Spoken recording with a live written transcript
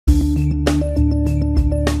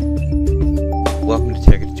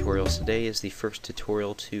Today is the first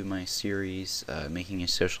tutorial to my series, making a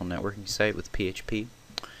social networking site with PHP.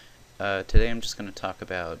 Today I'm just going to talk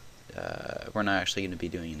about, we're not actually going to be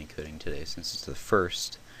doing any coding today since it's the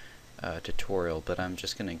first tutorial, but I'm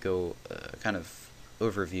just going to go kind of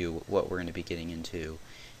overview what we're going to be getting into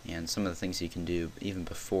and some of the things you can do even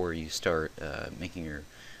before you start making your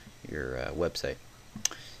website.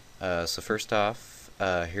 So first off,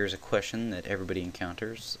 here's a question that everybody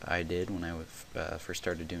encounters. I did when I first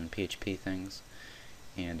started doing PHP things,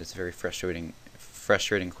 and it's a very frustrating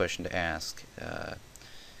question to ask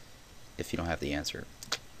if you don't have the answer.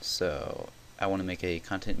 So I want to make a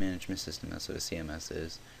content management system, that's what a CMS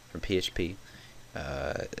is, from PHP.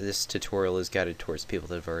 This tutorial is guided towards people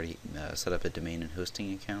that have already set up a domain and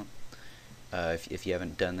hosting account. If you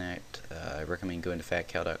haven't done that, I recommend going to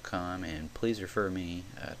fatcow.com and please refer me,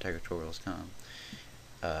 tigertutorials.com.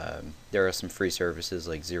 There are some free services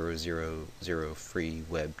like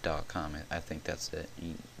 000freeweb.com. I think that's it.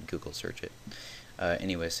 You Google search it.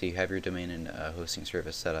 Anyway, so you have your domain and hosting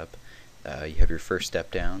service set up. You have your first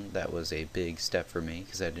step down. That was a big step for me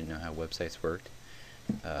because I didn't know how websites worked.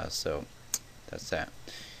 So that's that.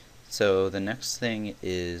 So the next thing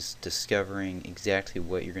is discovering exactly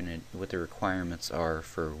what the requirements are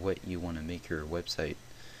for what you want to make your website,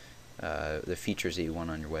 the features that you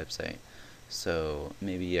want on your website. So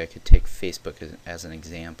maybe I could take Facebook as an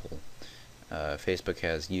example. Facebook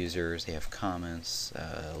has users, they have comments,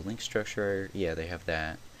 link structure, yeah, they have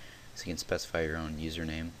that. So you can specify your own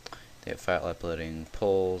username. They have file uploading,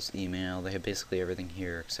 polls, email, they have basically everything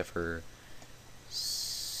here except for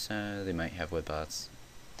they might have webbots.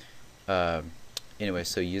 Anyway,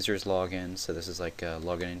 so users log in, so this is like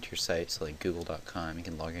logging into your site, so like google.com, you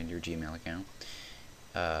can log into your Gmail account.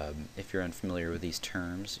 If you're unfamiliar with these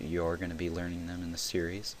terms, you are going to be learning them in the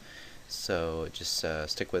series, so just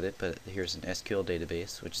stick with it. But here's an SQL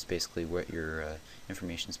database, which is basically what your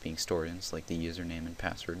information is being stored in. It's like the username and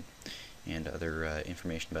password and other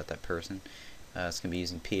information about that person. It's going to be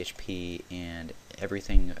using PHP, and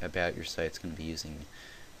everything about your site is going to be using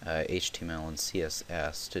HTML and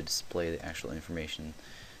CSS to display the actual information,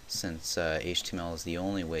 since HTML is the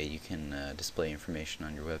only way you can display information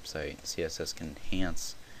on your website. CSS can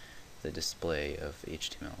enhance the display of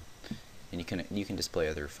HTML, and you can display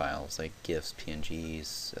other files like GIFs,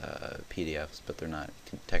 PNGs, PDFs, but they're not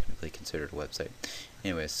technically considered a website.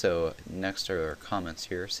 Anyway, so next are our comments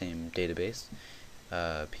here, same database,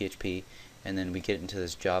 PHP, and then we get into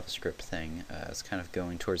this JavaScript thing. It's kind of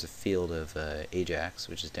going towards a field of Ajax,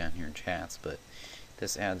 which is down here in chats, but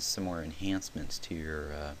this adds some more enhancements to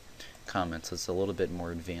your comments. It's a little bit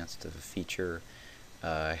more advanced of a feature.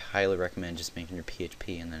 I highly recommend just making your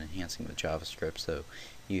PHP and then enhancing with JavaScript, so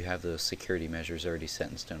you have those security measures already set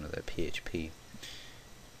in stone with that PHP.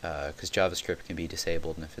 Because JavaScript can be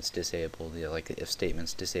disabled, and if it's disabled, like the if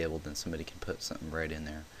statement's disabled, then somebody can put something right in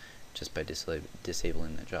there just by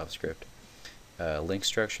disabling the JavaScript. Link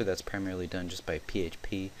structure, that's primarily done just by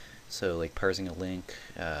PHP. So like parsing a link,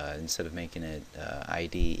 instead of making it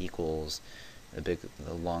ID equals a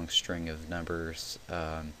long string of numbers,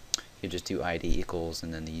 you just do ID equals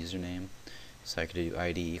and then the username. So I could do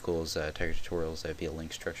ID equals Tiger Tutorials. That'd be a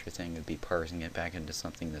link structure thing. It'd be parsing it back into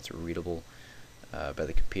something that's readable by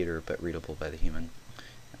the computer but readable by the human.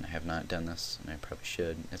 And I have not done this, and I probably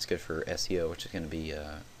should. It's good for SEO, which is going to be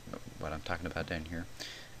what I'm talking about down here.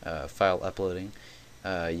 File uploading.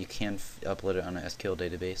 You can upload it on an SQL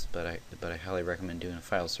database, but I highly recommend doing a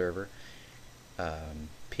file server.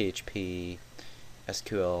 PHP,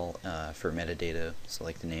 SQL for metadata, so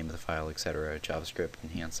like the name of the file, etc. JavaScript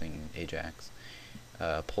enhancing Ajax.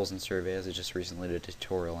 Polls and surveys. I just recently did a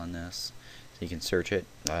tutorial on this, so you can search it.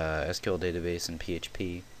 SQL database and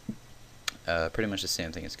PHP. Pretty much the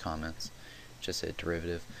same thing as comments, just a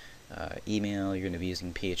derivative. Email, you're going to be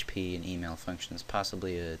using PHP and email functions,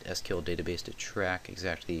 possibly a SQL database to track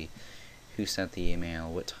exactly who sent the email,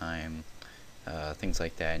 what time, things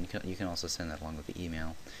like that. And you can also send that along with the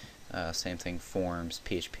email. Same thing, forms,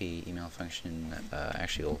 PHP, email function,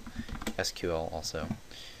 actual SQL also,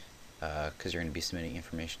 because you're going to be submitting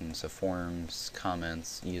information. So forms,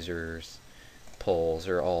 comments, users, polls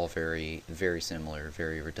are all very, very similar,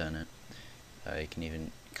 very redundant. You can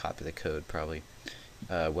even copy the code probably.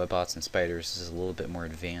 Webbots and spiders, this is a little bit more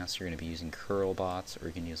advanced. You're going to be using curl bots, or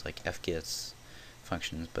you can use like fgets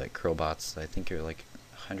functions, but curl bots I think are like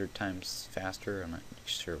 100 times faster. I'm not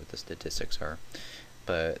sure what the statistics are,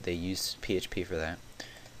 but they use PHP for that.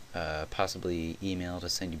 Possibly email to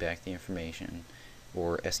send you back the information,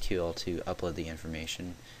 or SQL to upload the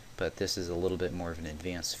information, but this is a little bit more of an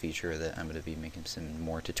advanced feature that I'm going to be making some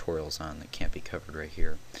more tutorials on that can't be covered right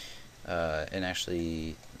here. And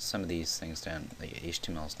actually, some of these things down, like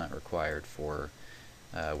HTML, is not required for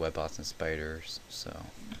webbots and spiders, so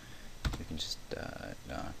we can just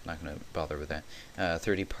no, I'm not going to bother with that.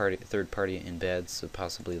 Third-party embeds, so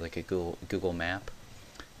possibly like a Google map.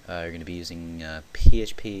 You're going to be using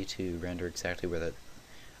PHP to render exactly where that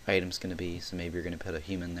item's going to be. So maybe you're going to put a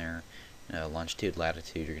human there. Longitude,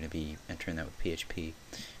 latitude, you're going to be entering that with PHP.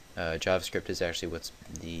 JavaScript is actually what's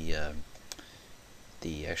the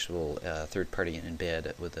actual third-party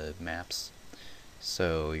embed with the maps.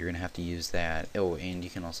 So you're going to have to use that. Oh, and you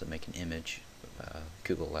can also make an image.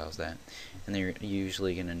 Google allows that. And then you're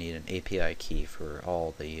usually going to need an API key for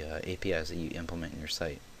all the APIs that you implement in your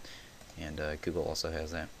site. And Google also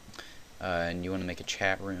has that. And you want to make a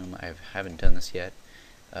chat room. I haven't done this yet.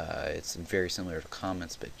 It's very similar to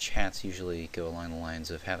comments, but chats usually go along the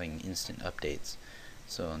lines of having instant updates.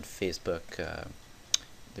 So on Facebook,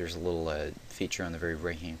 there's a little feature on the very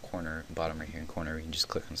right-hand corner, bottom right-hand corner, where you can just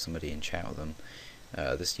click on somebody and chat with them.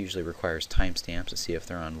 This usually requires timestamps to see if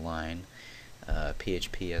they're online.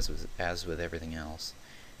 PHP, as with everything else.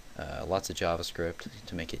 Lots of JavaScript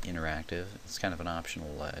to make it interactive. It's kind of an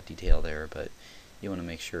optional detail there, but you want to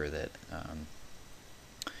make sure that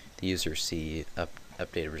the users see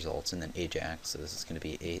updated results, and then AJAX. So this is going to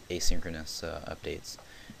be asynchronous updates.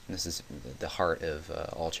 And this is the heart of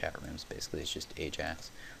all chat rooms. Basically, it's just AJAX,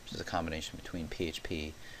 which is a combination between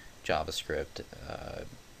PHP, JavaScript,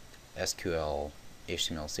 SQL,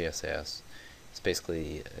 HTML, CSS. It's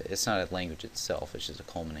basically, it's not a language itself, it's just a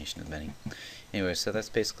culmination of many. Anyway, so that's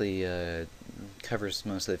basically covers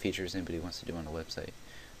most of the features anybody wants to do on a website.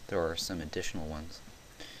 There are some additional ones.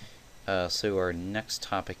 So our next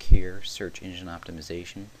topic here, search engine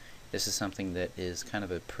optimization. This is something that is kind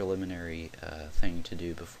of a preliminary thing to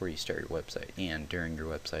do before you start your website and during your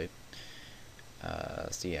website.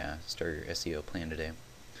 So yeah, start your SEO plan today.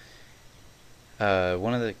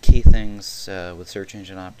 One of the key things with search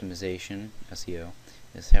engine optimization, SEO,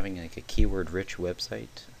 is having like a keyword-rich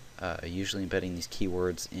website. Usually embedding these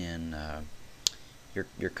keywords in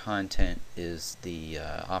your content is the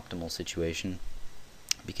optimal situation,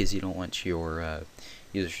 because you don't want your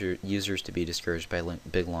users to be discouraged by a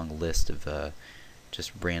big long list of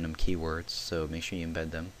just random keywords. So make sure you embed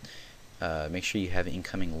them. Make sure you have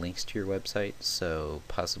incoming links to your website. So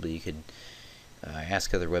possibly you could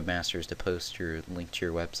ask other webmasters to post your link to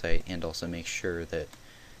your website, and also make sure that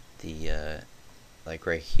the like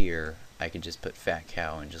right here, I could just put fat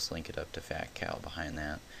cow and just link it up to fat cow behind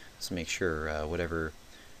that. So make sure whatever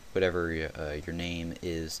your name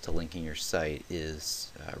is to linking your site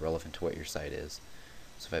is relevant to what your site is.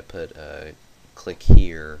 So if I put click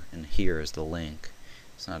here and here is the link,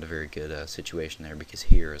 it's not a very good situation there, because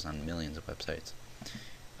here is on millions of websites.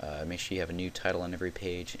 Make sure you have a new title on every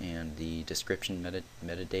page, and the description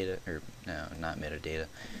metadata, or no, not metadata,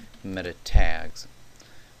 meta tags.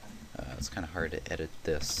 It's kind of hard to edit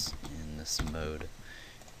this in this mode.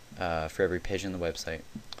 For every page on the website.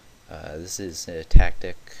 This is a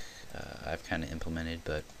tactic I've kind of implemented,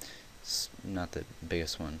 but it's not the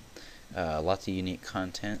biggest one. Lots of unique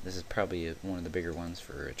content. This is probably one of the bigger ones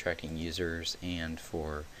for attracting users and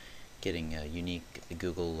for getting unique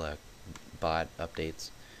Google bot updates.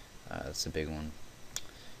 That's a big one.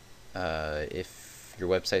 If your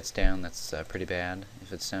website's down, that's pretty bad.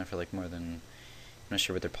 If it's down for like more than, I'm not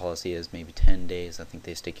sure what their policy is, maybe 10 days, I think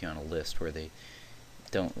they stick you on a list where they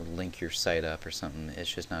don't link your site up or something.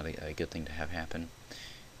 It's just not a good thing to have happen.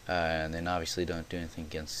 And then obviously don't do anything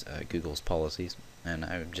against Google's policies. And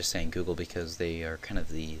I'm just saying Google because they are kind of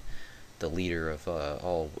the leader of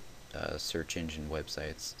all search engine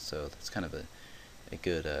websites. So that's kind of a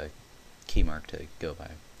good key mark to go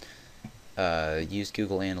by. Use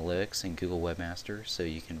Google Analytics and Google Webmaster, so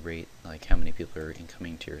you can rate like how many people are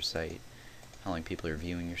incoming to your site, how many people are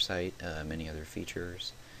viewing your site, many other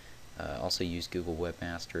features. Also use Google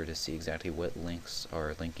Webmaster to see exactly what links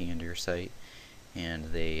are linking into your site, and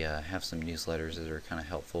they have some newsletters that are kind of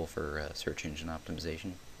helpful for search engine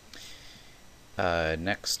optimization.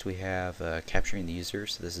 Next we have capturing the user.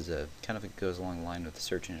 So this is goes along the line with the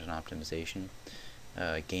search engine optimization,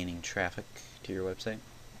 gaining traffic to your website.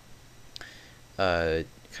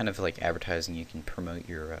 Kind of like advertising, you can promote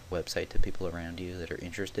your website to people around you that are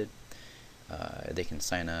interested. They can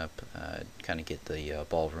sign up, kind of get the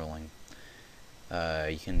ball rolling.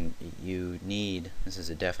 You need, this is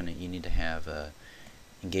a definite, you need to have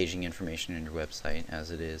engaging information in your website,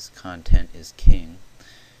 as it is content is king.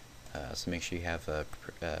 So make sure you have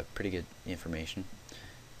pretty good information.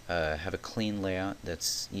 Have a clean layout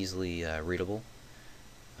that's easily readable.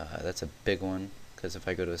 That's a big one, because if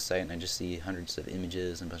I go to a site and I just see hundreds of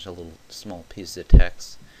images and a bunch of little small pieces of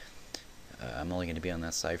text, I'm only going to be on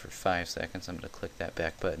that site for 5 seconds. I'm going to click that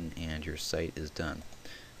back button and your site is done.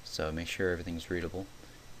 So make sure everything's readable,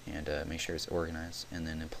 and make sure it's organized, and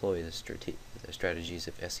then employ the strategies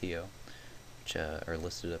of SEO, which are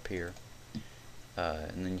listed up here.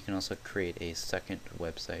 And then you can also create a second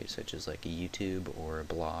website, such as like a YouTube or a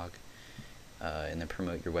blog, and then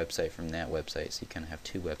promote your website from that website, so you kind of have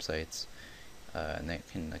 2 websites, and that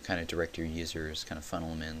can kind of direct your users, kind of funnel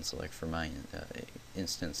them in. So like for my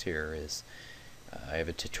instance here is I have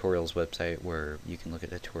a tutorials website where you can look at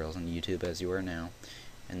tutorials on YouTube as you are now,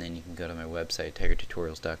 and then you can go to my website,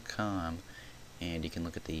 tigertutorials.com, and you can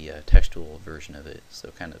look at the textual version of it, so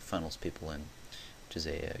it kind of funnels people in, which is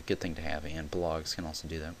a good thing to have, and blogs can also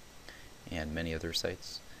do that, and many other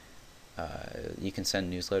sites. You can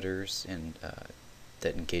send newsletters and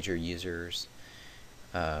that engage your users.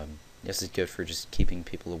 This is good for just keeping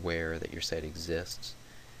people aware that your site exists.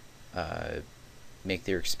 Make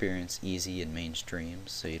their experience easy and mainstream,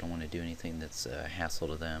 so you don't want to do anything that's a hassle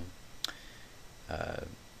to them.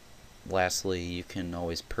 Lastly, you can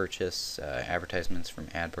always purchase advertisements from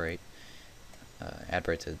AdBright.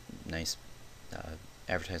 AdBright's a nice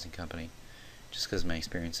advertising company, just because of my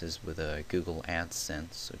experiences with Google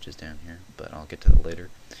AdSense, which is down here, but I'll get to that later,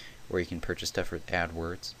 where you can purchase stuff with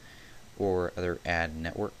AdWords or other ad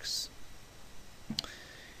networks.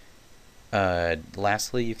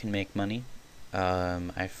 Lastly, you can make money.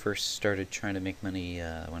 I first started trying to make money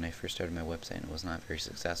when I first started my website, and it was not very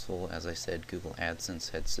successful. As I said, Google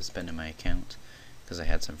AdSense had suspended my account because I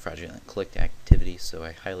had some fraudulent click activity, so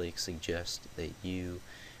I highly suggest that you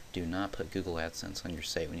do not put Google AdSense on your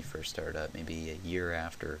site when you first start up, maybe a year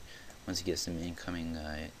after, once you get some incoming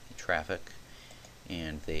traffic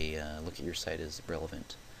and they look at your site as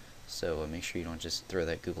relevant. So make sure you don't just throw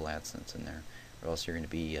that Google AdSense in there, or else you're going to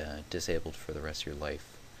be disabled for the rest of your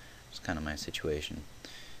life. It's kind of my situation.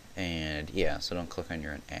 And yeah, so don't click on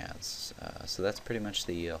your own ads. So that's pretty much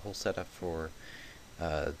the whole setup for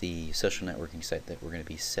the social networking site that we're going to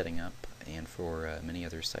be setting up, and for many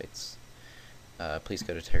other sites. Please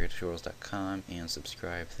go to tigertutorials.com and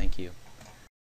subscribe. Thank you.